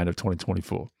 day 9 of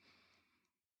 2024?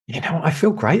 I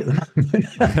feel great at the moment.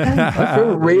 I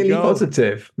feel really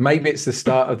positive. Maybe it's the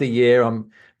start of the year.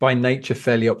 I'm by nature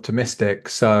fairly optimistic.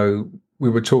 So we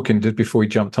were talking just before we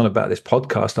jumped on about this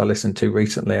podcast I listened to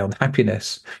recently on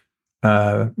happiness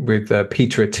with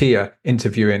Peter Attia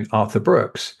interviewing Arthur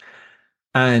Brooks.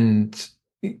 And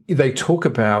they talk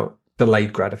about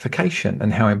delayed gratification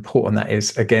and how important that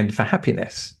is, again, for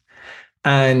happiness.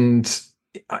 And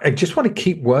I just want to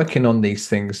keep working on these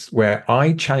things where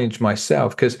I challenge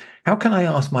myself, because how can I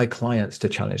ask my clients to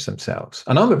challenge themselves?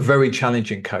 And I'm a very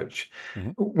challenging coach.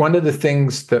 Mm-hmm. One of the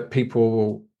things that people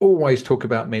will always talk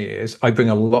about me is I bring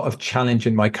a lot of challenge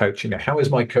in my coaching. How is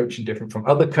my coaching different from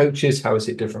other coaches? How is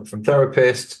it different from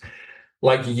therapists?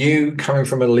 Like you, coming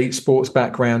from an elite sports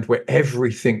background where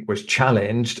everything was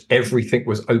challenged, everything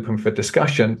was open for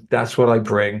discussion. That's what I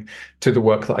bring to the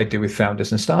work that I do with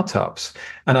founders and startups.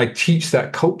 And I teach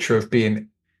that culture of being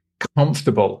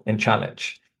comfortable in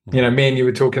challenge. Me and you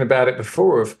were talking about it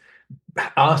before, of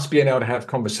us being able to have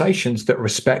conversations that are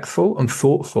respectful and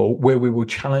thoughtful, where we will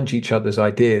challenge each other's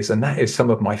ideas. And that is some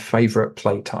of my favorite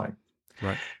playtime.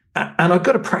 Right. And I've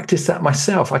got to practice that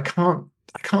myself. I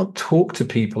can't talk to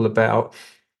people about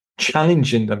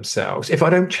challenging themselves if I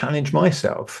don't challenge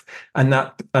myself. And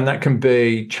that can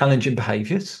be challenging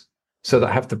behaviors. So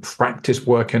that I have to practice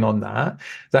working on that.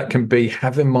 That can be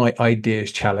having my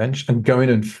ideas challenged and going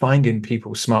and finding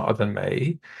people smarter than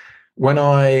me. When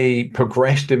I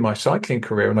progressed in my cycling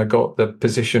career and I got the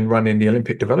position running the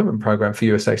Olympic development program for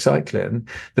USA Cycling,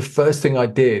 the first thing I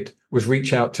did was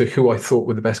reach out to who I thought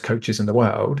were the best coaches in the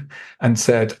world and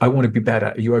said, I want to be better.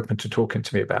 Are you open to talking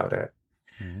to me about it?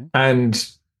 Mm-hmm.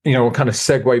 And, I'll kind of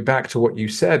segue back to what you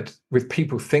said with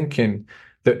people thinking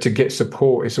that to get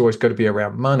support, it's always got to be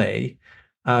around money.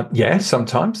 Yeah,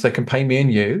 sometimes they can pay me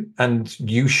and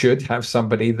you should have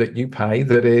somebody that you pay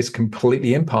that is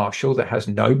completely impartial, that has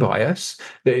no bias,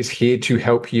 that is here to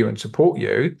help you and support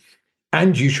you.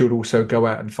 And you should also go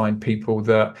out and find people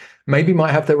that maybe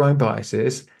might have their own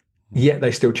biases, yet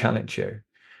they still challenge you.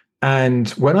 And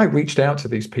when I reached out to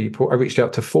these people, I reached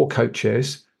out to 4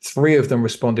 coaches. 3 of them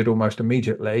responded almost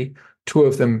immediately. 2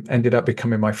 of them ended up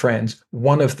becoming my friends.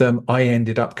 1 of them I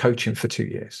ended up coaching for 2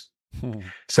 years.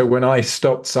 So when I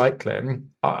stopped cycling,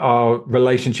 our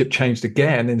relationship changed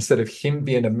again. Instead of him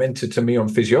being a mentor to me on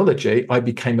physiology, I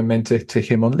became a mentor to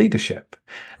him on leadership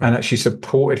and actually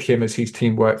supported him as his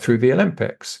team worked through the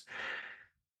Olympics.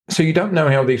 So you don't know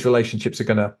how these relationships are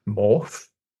going to morph.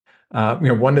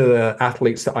 One of the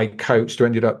athletes that I coached who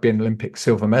ended up being Olympic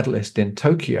silver medalist in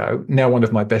Tokyo, now one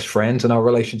of my best friends, and our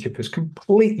relationship has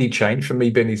completely changed from me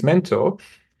being his mentor.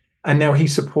 And now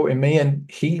he's supporting me, and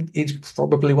he is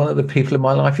probably one of the people in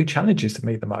my life who challenges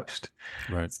me the most.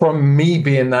 Right. From me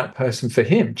being that person for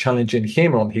him, challenging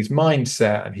him on his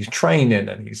mindset and his training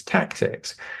and his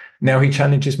tactics. Now he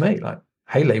challenges me like,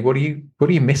 hey, Lee, what are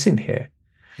you missing here?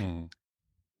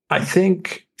 I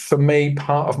think for me,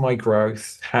 part of my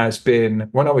growth has been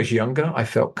when I was younger, I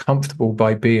felt comfortable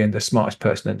by being the smartest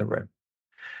person in the room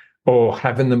or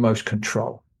having the most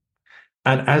control.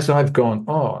 And as I've gone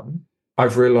on,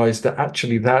 I've realized that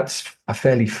actually that's a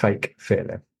fairly fake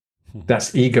feeling.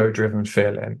 That's ego-driven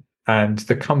feeling. And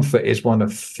the comfort is one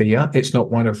of fear. It's not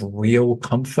one of real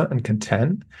comfort and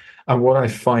content. And what I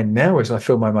find now is I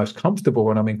feel my most comfortable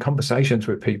when I'm in conversations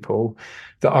with people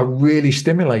that are really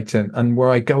stimulating and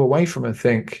where I go away from and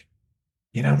think,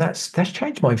 that's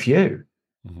changed my view.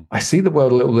 Mm-hmm. I see the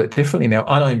world a little bit differently now,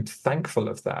 and I'm thankful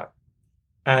of that.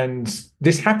 And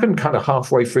this happened kind of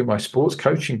halfway through my sports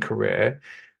coaching career,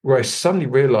 where I suddenly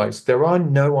realized there are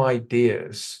no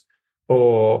ideas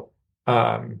or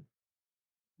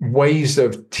ways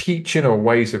of teaching or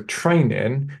ways of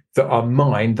training that are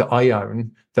mine, that I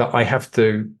own, that I have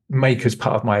to make as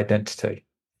part of my identity.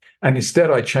 And instead,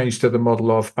 I changed to the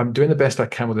model of I'm doing the best I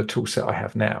can with the tool set I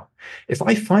have now. If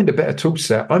I find a better tool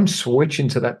set, I'm switching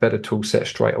to that better tool set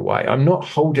straight away. I'm not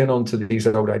holding on to these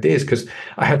old ideas because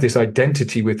I have this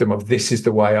identity with them of this is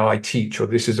the way I teach, or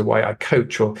this is the way I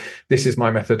coach, or this is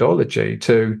my methodology.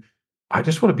 I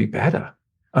just want to be better,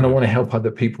 and I want to help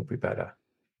other people be better.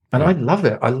 And I love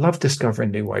it. I love discovering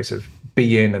new ways of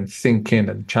being and thinking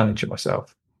and challenging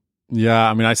myself.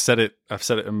 Yeah, I mean, I've said it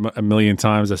a million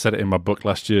times. I said it in my book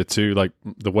last year too. Like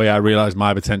the way I realize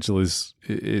my potential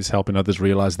is helping others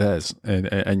realize theirs, and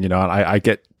I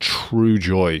get true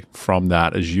joy from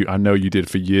that. I know you did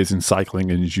for years in cycling,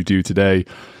 and as you do today.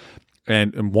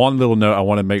 And one little note I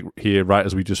want to make here, right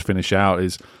as we just finish out,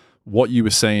 is what you were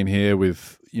saying here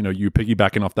with you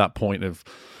piggybacking off that point of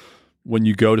when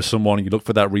you go to someone and you look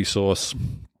for that resource.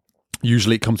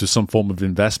 Usually it comes with some form of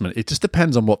investment. It just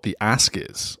depends on what the ask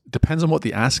is. It depends on what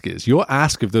the ask is. Your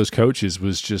ask of those coaches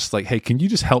was just like, hey, can you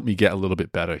just help me get a little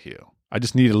bit better here? I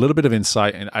just need a little bit of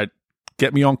insight, and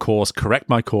get me on course, correct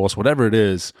my course, whatever it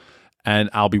is,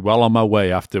 and I'll be well on my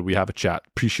way after we have a chat.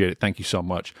 Appreciate it. Thank you so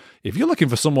much. If you're looking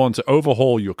for someone to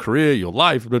overhaul your career, your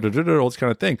life, all this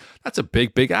kind of thing, that's a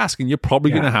big, big ask, and you're probably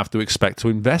going to have to expect to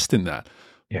invest in that.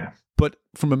 Yeah. But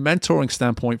from a mentoring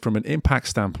standpoint, from an impact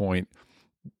standpoint,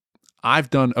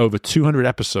 I've done over 200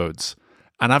 episodes,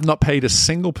 and I've not paid a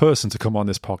single person to come on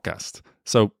this podcast.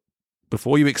 So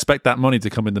before you expect that money to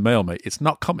come in the mail, mate, it's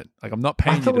not coming. Like, I'm not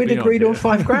paying you to be on. I thought we'd agreed on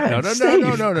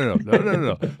 $5,000.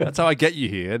 No. That's how I get you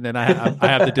here, and then I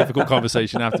have the difficult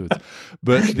conversation afterwards.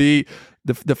 But the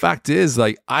fact is,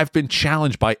 like, I've been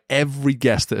challenged by every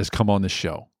guest that has come on this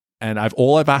show, and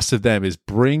all I've asked of them is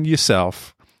bring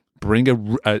yourself,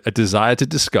 bring a desire to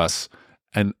discuss,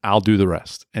 and I'll do the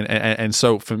rest. And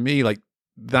so for me, like,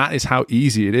 that is how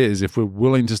easy it is if we're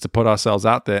willing just to put ourselves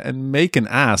out there and make an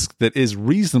ask that is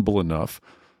reasonable enough,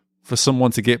 for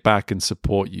someone to get back and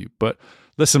support you. But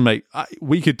listen, mate,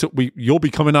 you'll be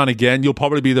coming on again. You'll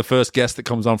probably be the first guest that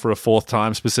comes on for a fourth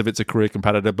time specific to Career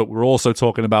Competitor, but we're also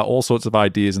talking about all sorts of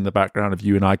ideas in the background of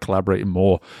you and I collaborating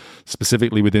more,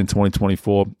 specifically within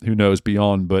 2024, who knows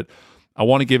beyond. But I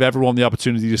want to give everyone the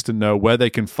opportunity just to know where they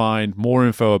can find more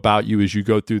info about you as you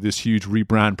go through this huge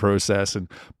rebrand process and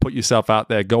put yourself out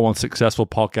there, go on successful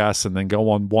podcasts, and then go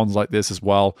on ones like this as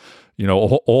well. You know,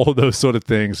 all of those sort of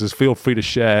things. Just feel free to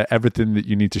share everything that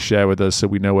you need to share with us so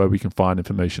we know where we can find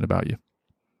information about you.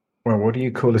 Well, what do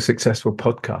you call a successful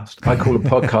podcast? I call a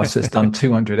podcast that's done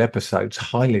 200 episodes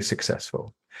highly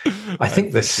successful. I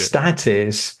think the stat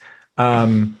is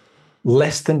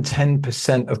less than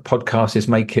 10% of podcasters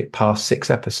make it past 6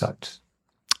 episodes.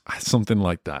 Something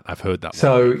like that. I've heard that.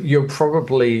 So you're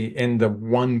probably in the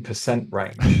 1%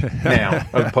 range now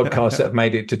of podcasts that have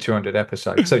made it to 200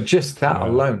 episodes. So just that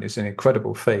alone is an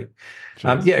incredible feat.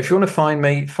 If you want to find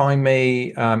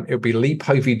me, it'll be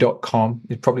leepovey.com.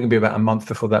 It's probably going to be about a month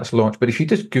before that's launched. But if you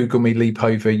just Google me, Lee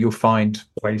Povey, you'll find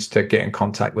ways to get in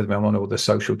contact with me. I'm on all the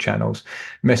social channels.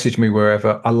 Message me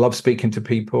wherever. I love speaking to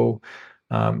people.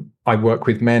 I work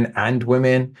with men and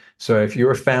women. So if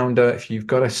you're a founder, if you've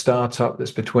got a startup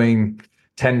that's between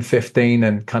 10, 15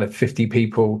 and kind of 50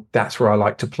 people, that's where I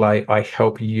like to play. I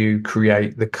help you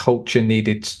create the culture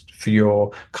needed for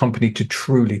your company to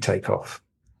truly take off.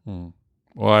 Well,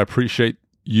 I appreciate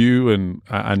you, and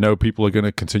I know people are going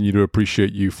to continue to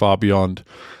appreciate you far beyond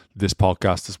this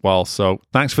podcast as well. So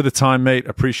thanks for the time, mate.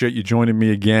 Appreciate you joining me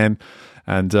again.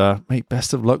 And mate,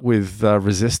 best of luck with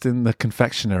resisting the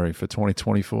confectionery for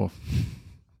 2024.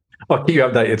 I'll keep you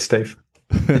updated, Steve.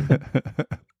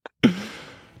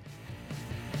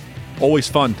 Always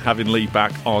fun having Lee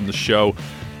back on the show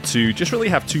to just really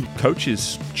have two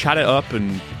coaches chat it up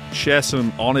and share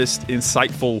some honest,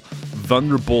 insightful,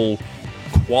 vulnerable,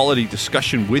 quality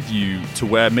discussion with you to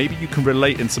where maybe you can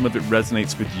relate and some of it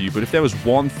resonates with you. But if there was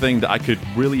one thing that I could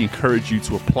really encourage you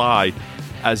to apply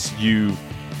as you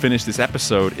finish this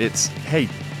episode, it's, hey,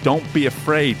 don't be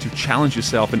afraid to challenge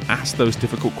yourself and ask those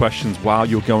difficult questions while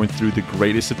you're going through the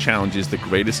greatest of challenges, the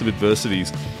greatest of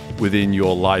adversities within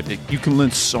your life. You can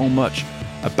learn so much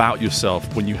about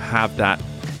yourself when you have that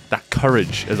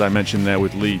courage, as I mentioned there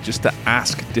with Lee, just to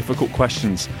ask difficult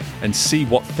questions and see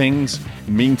what things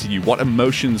mean to you, what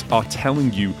emotions are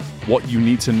telling you what you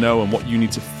need to know and what you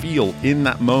need to feel in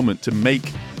that moment to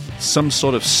make some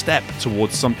sort of step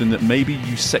towards something that maybe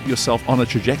you set yourself on a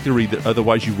trajectory that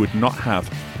otherwise you would not have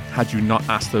had you not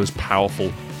asked those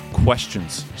powerful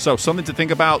questions. So something to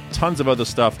think about, tons of other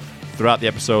stuff throughout the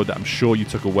episode that I'm sure you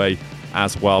took away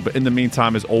as well. But in the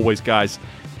meantime, as always, guys,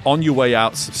 on your way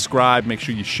out, subscribe, make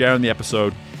sure you're sharing the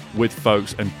episode with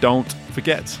folks, and don't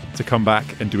forget to come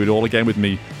back and do it all again with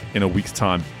me in a week's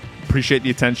time. Appreciate the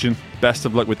attention. Best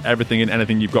of luck with everything and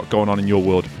anything you've got going on in your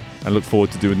world, and look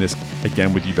forward to doing this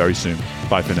again with you very soon.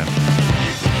 Bye for now.